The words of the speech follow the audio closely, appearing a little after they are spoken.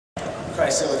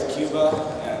crisis with Cuba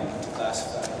and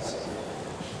classifieds.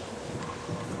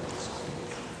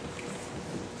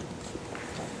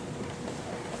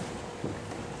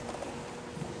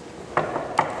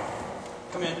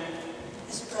 Come in.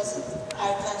 Mr. President, I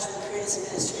have plans for the previous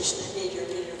administration that need your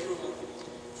immediate approval.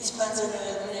 These plans are going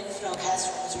to eliminate Fidel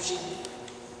Castro's regime.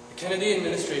 The Kennedy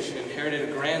administration inherited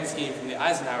a grand scheme from the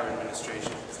Eisenhower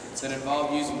administration that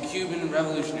involved using Cuban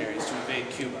revolutionaries to invade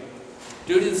Cuba.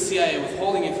 Due to the CIA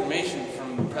withholding information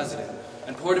from the president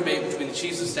and poor debate between the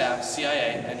chiefs of staff,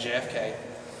 CIA, and JFK,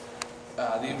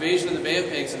 the invasion of the Bay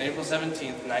of Pigs on April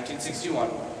 17, 1961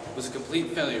 was a complete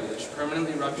failure which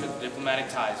permanently ruptured the diplomatic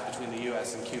ties between the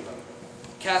U.S. and Cuba.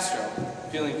 Castro,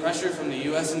 feeling pressure from the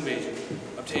U.S. invasion,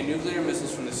 obtained nuclear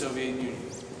missiles from the Soviet Union.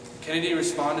 Kennedy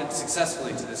responded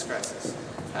successfully to this crisis.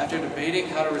 After debating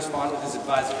how to respond with his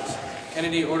advisors,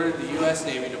 Kennedy ordered the U.S.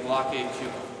 Navy to blockade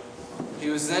Cuba. He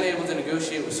was then able to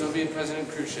negotiate with Soviet President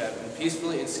Khrushchev and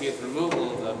peacefully instigate the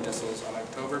removal of the missiles on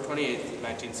October 28,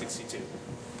 1962. The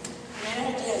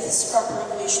main idea is to spark a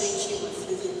revolution in Cuba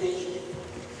through the invasion.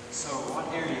 So, what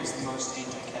area is the most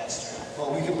anti-Castro?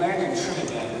 Well, we could land in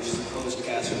Trinidad, which is opposed to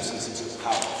Castro since he took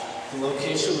power. The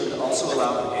location would also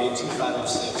allow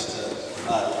A2506 to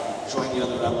join the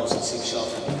other rebels and seek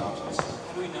shelter in the mountains.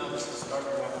 How do we know this is spark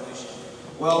a revolution?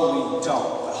 Well, we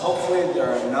don't, but hopefully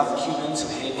there are enough Cubans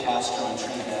who hate Castro in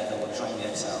Trinidad that will join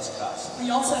the exiles' cause.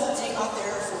 We also have to take out the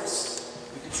Air Force.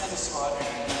 We could send a squadron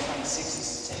in the 1960s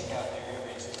to take out their air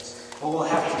bases. But we'll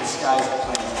have to disguise the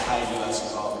plan to hide U.S.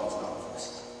 involvement in all of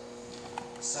this.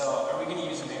 So, are we going to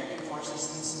use American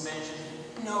forces in this invasion?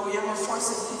 No, we have a force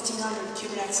of 1,500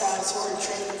 Cuban exiles who are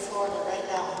training in Florida right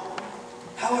now.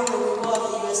 However, we will have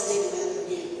the U.S. Navy man in the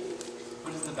game.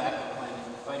 What is the backup plan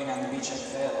if fighting on the beachhead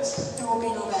fails? There will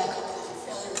be no backup plan.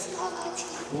 Failure is not an option.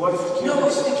 What if the No,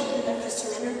 Cubans... if the Cuban have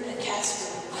surrendered to Castro.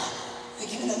 The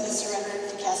Cuban have surrendered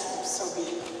to Castro, so be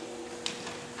it.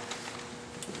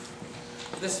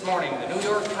 This morning, the New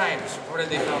York Times reported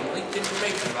they found leaked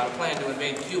information about a plan to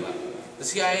invade Cuba. The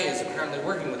CIA is apparently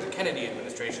working with the Kennedy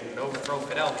administration to overthrow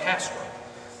Fidel Castro.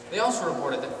 They also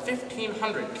reported that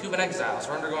 1,500 Cuban exiles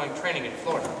are undergoing training in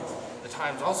Florida. The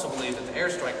Times also believed that the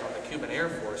airstrike on the Cuban Air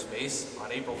Force Base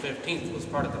on April 15th was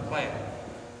part of the plan.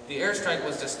 The airstrike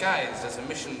was disguised as a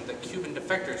mission that Cuban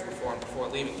defectors performed before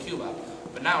leaving Cuba,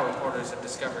 but now reporters have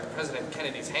discovered President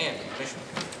Kennedy's hand in the mission.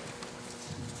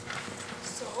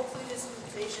 So hopefully this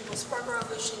invasion will spark a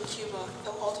revolution in Cuba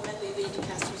that will ultimately lead to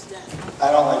Castro's death.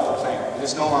 I don't like the plan. It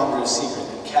is no longer a secret,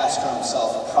 and Castro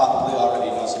himself probably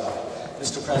already knows about it.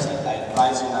 Mr. President, I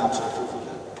advise you not to approve of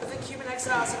it. But the Cuban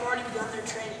exiles have already begun their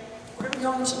training. What are we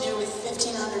going to do with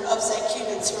 1,500 upset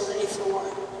Cubans who are ready for war?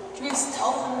 Can we just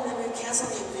tell them that we cancel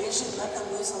the invasion and let them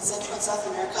loose on Central and South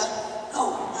America?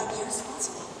 No, that would be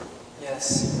irresponsible.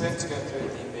 Yes, we have to go through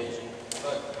with the invasion.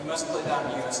 But we must play down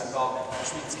U.S. involvement,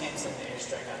 which means canceling the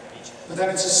airstrike on the beachhead. But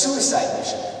then it's a suicide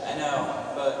mission. I know,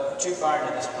 but we're too far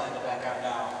into this plan to back out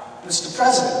now. Mr.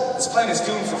 President, this plan is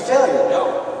doomed for failure.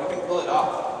 No, we can pull it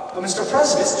off. But Mr.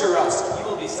 President... Mr. Rusk, you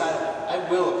will be silent. I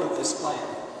will approve this plan.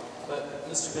 But,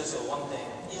 Mr. Bissell, one thing.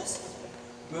 Yes?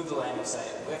 Move the landing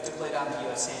site. We have to play down the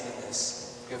U.S. hand in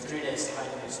this. You have 3 days to find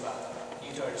a new spot.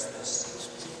 You two are dismissed.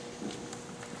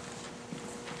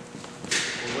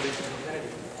 Well, what did you tell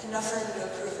Kennedy? Enough for him to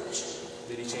approve the mission.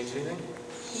 Did he change anything?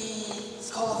 He's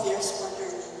called off the air support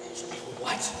during the invasion.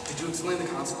 What? Did you explain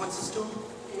the consequences to him?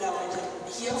 No, I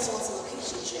didn't. He also wants the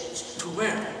location changed. To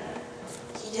where?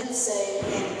 He didn't say,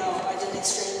 no, I didn't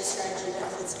explain the strategy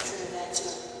benefits of Trinidad to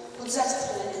him. We'll just have to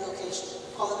find a new location.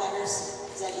 All that matters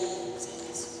is that he said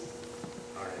yes.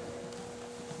 Alright.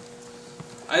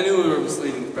 I knew we were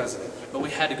misleading the president, but we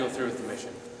had to go through with the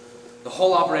mission. The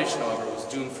whole operation, however, was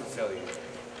doomed for failure.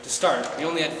 To start, we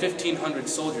only had 1,500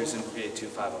 soldiers in Brigade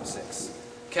 2506.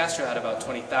 Castro had about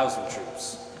 20,000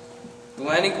 troops. The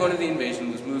landing point of the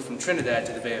invasion was moved from Trinidad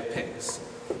to the Bay of Pigs.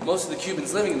 Most of the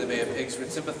Cubans living in the Bay of Pigs were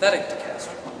sympathetic to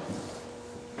Castro.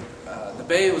 The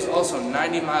bay was also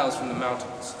 90 miles from the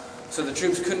mountains, so the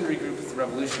troops couldn't regroup with the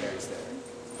revolutionaries there.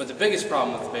 But the biggest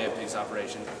problem with the Bay of Pigs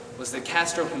operation was that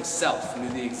Castro himself knew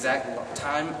the exact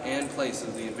time and place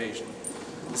of the invasion.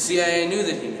 The CIA knew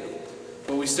that he knew,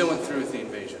 but we still went through with the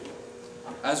invasion.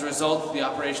 As a result, the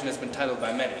operation has been titled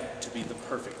by many to be the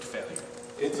perfect failure.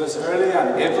 It was early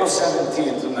on April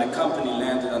 17th when my company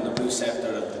landed on the blue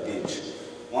sector of the beach.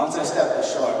 Once I stepped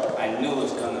ashore, I knew it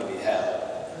was going to be hell.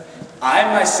 I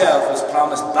myself was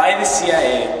promised by the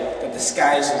CIA that the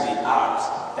skies would be ours,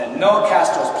 that no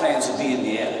Castro's planes would be in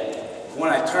the air.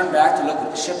 When I turned back to look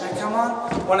at the ship I come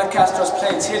on, one of Castro's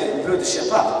planes hit it and blew the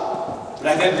ship up. But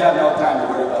I didn't have no time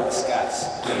to worry about the skies,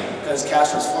 because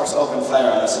Castro's force opened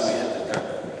fire on us and we hit the dirt.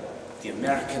 The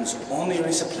Americans only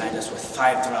resupplied us with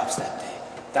 5 drops that day.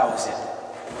 That was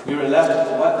it. We were left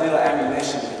with what little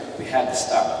ammunition we had to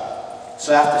start.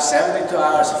 So after 72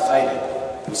 hours of fighting,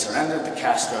 we surrendered to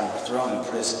Castro and were thrown in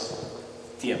prison.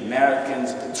 The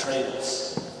Americans betrayed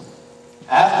us.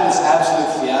 After this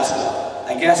absolute fiasco,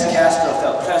 I guess Castro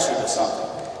felt pressured or something,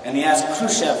 and he asked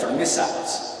Khrushchev for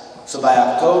missiles. So by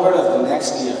October of the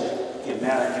next year, the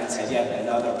Americans had yet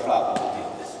another problem to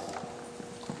deal with.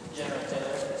 General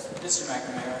Taylor, Mr.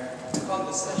 McNamara, I called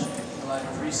this session in light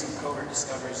of recent covert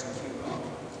discoveries in Cuba.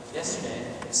 Yesterday,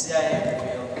 the CIA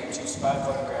revealed U-2 spy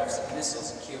photographs of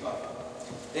missiles in Cuba.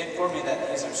 They informed me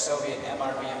that these are Soviet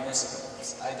MRBM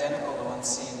missiles, identical to ones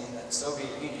seen in the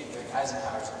Soviet Union during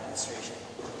Eisenhower's administration.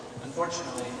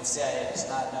 Unfortunately, the CIA does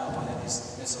not know whether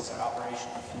these missiles are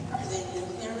operational. Are they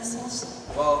nuclear missiles?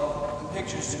 Well, the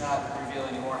pictures do not reveal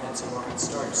any warheads or warhead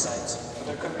storage sites, but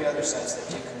there could be other sites that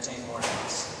do contain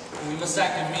warheads. We must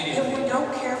act immediately. If we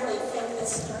don't carefully think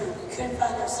this through, we could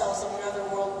find ourselves in another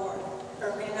world war,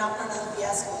 or we do not run into the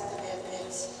fiasco like the Bay of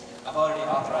Pigs. I've already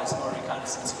authorized more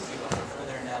reconnaissance in Cuba for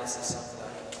further analysis of the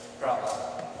problem.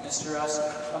 Mr. Ross,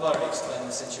 I've already explained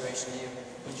the situation to you.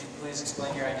 Would you please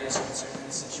explain your ideas concerning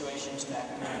the situation to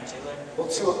McNamara and Taylor? Well,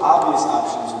 2 obvious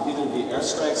options would either be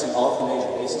airstrikes in all of the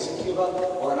major bases in Cuba,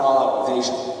 or an all-out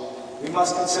invasion. We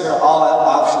must consider all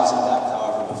options in depth,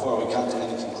 however, before we come to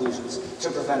any conclusions,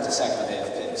 to prevent a second Bay of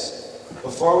Pigs.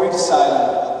 Before we decide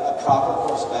on a proper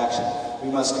course of action, we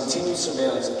must continue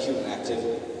surveillance of Cuban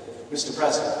activity. Mr.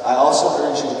 President, I also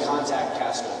urge you to contact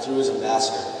Castro through his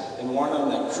ambassador and warn him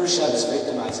that Khrushchev is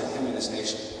victimizing him and his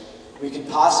nation. We could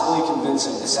possibly convince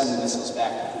him to send the missiles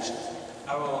back to Khrushchev.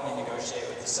 I will only negotiate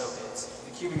with the Soviets.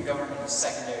 The Cuban government is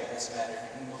secondary in this matter,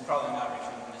 and will probably not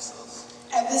return the missiles.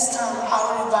 At this time, I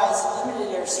would advise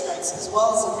limited airstrikes as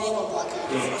well as a naval blockade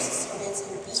to force the Soviets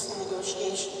into peaceful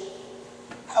negotiation.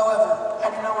 However, I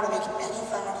do not want to make any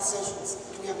final decisions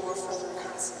if we have more further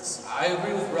reconnaissance. I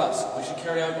agree with Russ. We should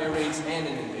carry out air raids and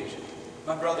an invasion.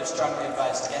 My brother strongly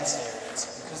advised against air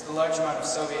raids, because the large amount of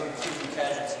Soviet and Cuban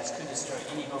casualties could destroy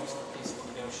any hopes for peaceful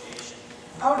negotiation.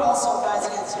 I would also advise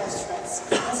against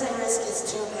airstrikes, because the risk is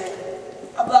too great.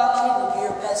 A blockade would be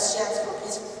your best chance for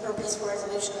peaceful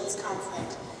resolution of this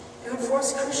conflict. It would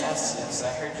force Khrushchev. Yes,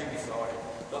 I heard you before.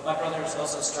 But my brother is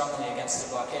also strongly against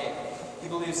the blockade. He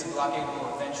believes the blockade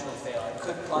will eventually fail and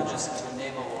could plunge us into a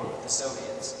naval war with the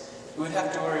Soviets. We would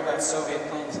have to worry about Soviet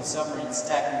planes and submarines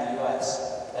attacking the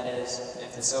U.S. That is,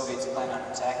 if the Soviets plan on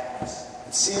attacking us.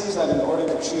 It seems that in order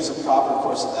to choose a proper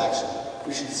course of action,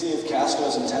 we should see if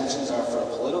Castro's intentions are for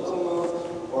a political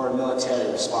move or a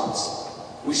military response.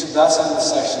 We should thus end the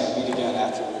session and meet again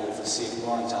after we have received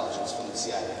more intelligence from the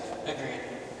CIA. Agreed.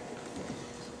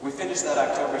 We finished that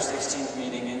October 16th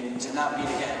meeting and did not meet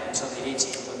again until the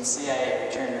 18th when the CIA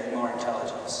returned with more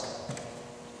intelligence.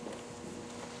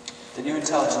 The new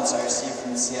intelligence I received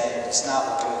from the CIA does not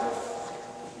look good.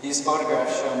 These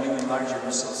photographs show new and larger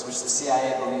missiles, which the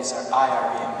CIA believes are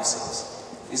IRBM missiles.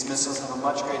 These missiles have a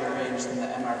much greater range than the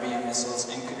MRBM missiles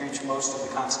and could reach most of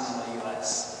the continental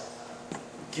U.S.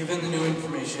 Given the new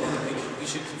information, we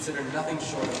should consider nothing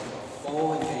short of a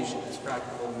full invasion as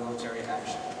practical military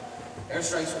action.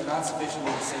 Airstrikes were not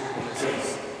sufficiently disable the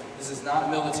missiles. This is not a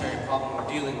military problem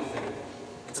we're dealing with anymore.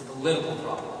 It's a political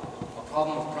problem. A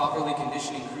problem of properly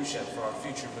conditioning Khrushchev for our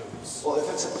future moves. Well, if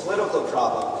it's a political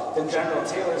problem, then General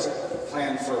Taylor's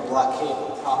plan for a blockade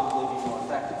will probably be more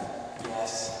effective.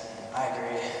 Yes, I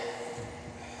agree.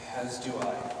 As do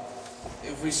I.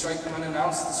 If we strike them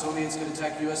unannounced, the Soviets could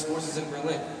attack U.S. forces in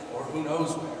Berlin, or who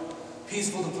knows where.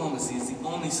 Peaceful diplomacy is the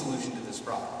only solution to this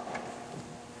problem.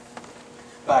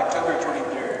 By October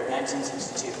 23rd,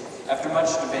 1962, after much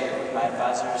debate with my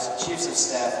advisors, chiefs of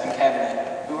staff, and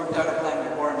cabinet, we worked out a plan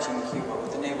to quarantine Cuba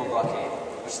with a naval blockade,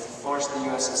 which forced the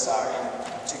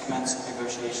USSR to commence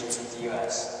negotiations with the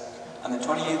U.S. On the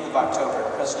 28th of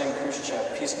October, President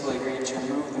Khrushchev peacefully agreed to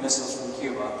remove the missiles from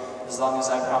Cuba as long as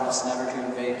I promised never to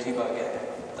invade Cuba again,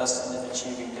 thus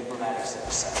achieving diplomatic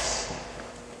success.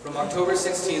 From October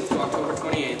 16th to October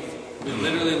 28th, we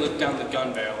literally looked down the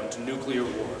gun barrel into nuclear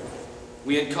war.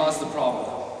 We had caused the problem,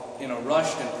 though, in a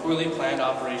rushed and poorly planned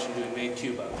operation to invade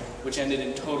Cuba, which ended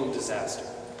in total disaster.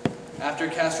 After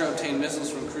Castro obtained missiles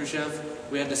from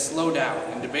Khrushchev, we had to slow down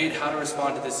and debate how to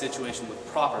respond to this situation with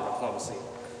proper diplomacy.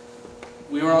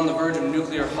 We were on the verge of a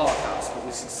nuclear holocaust, but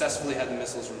we successfully had the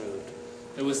missiles removed.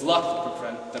 It was luck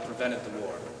that prevented the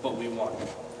war, but we won.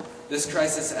 This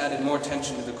crisis added more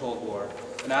tension to the Cold War,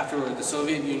 and afterward the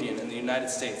Soviet Union and the United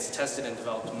States tested and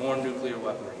developed more nuclear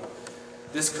weaponry.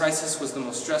 This crisis was the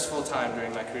most stressful time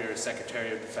during my career as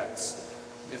Secretary of Defense.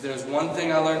 If there's one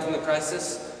thing I learned from the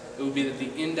crisis, it would be that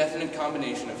the indefinite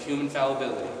combination of human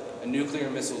fallibility and nuclear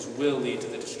missiles will lead to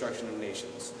the destruction of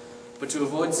nations. But to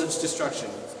avoid such destruction,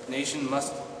 nations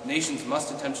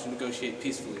must attempt to negotiate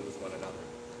peacefully with one another.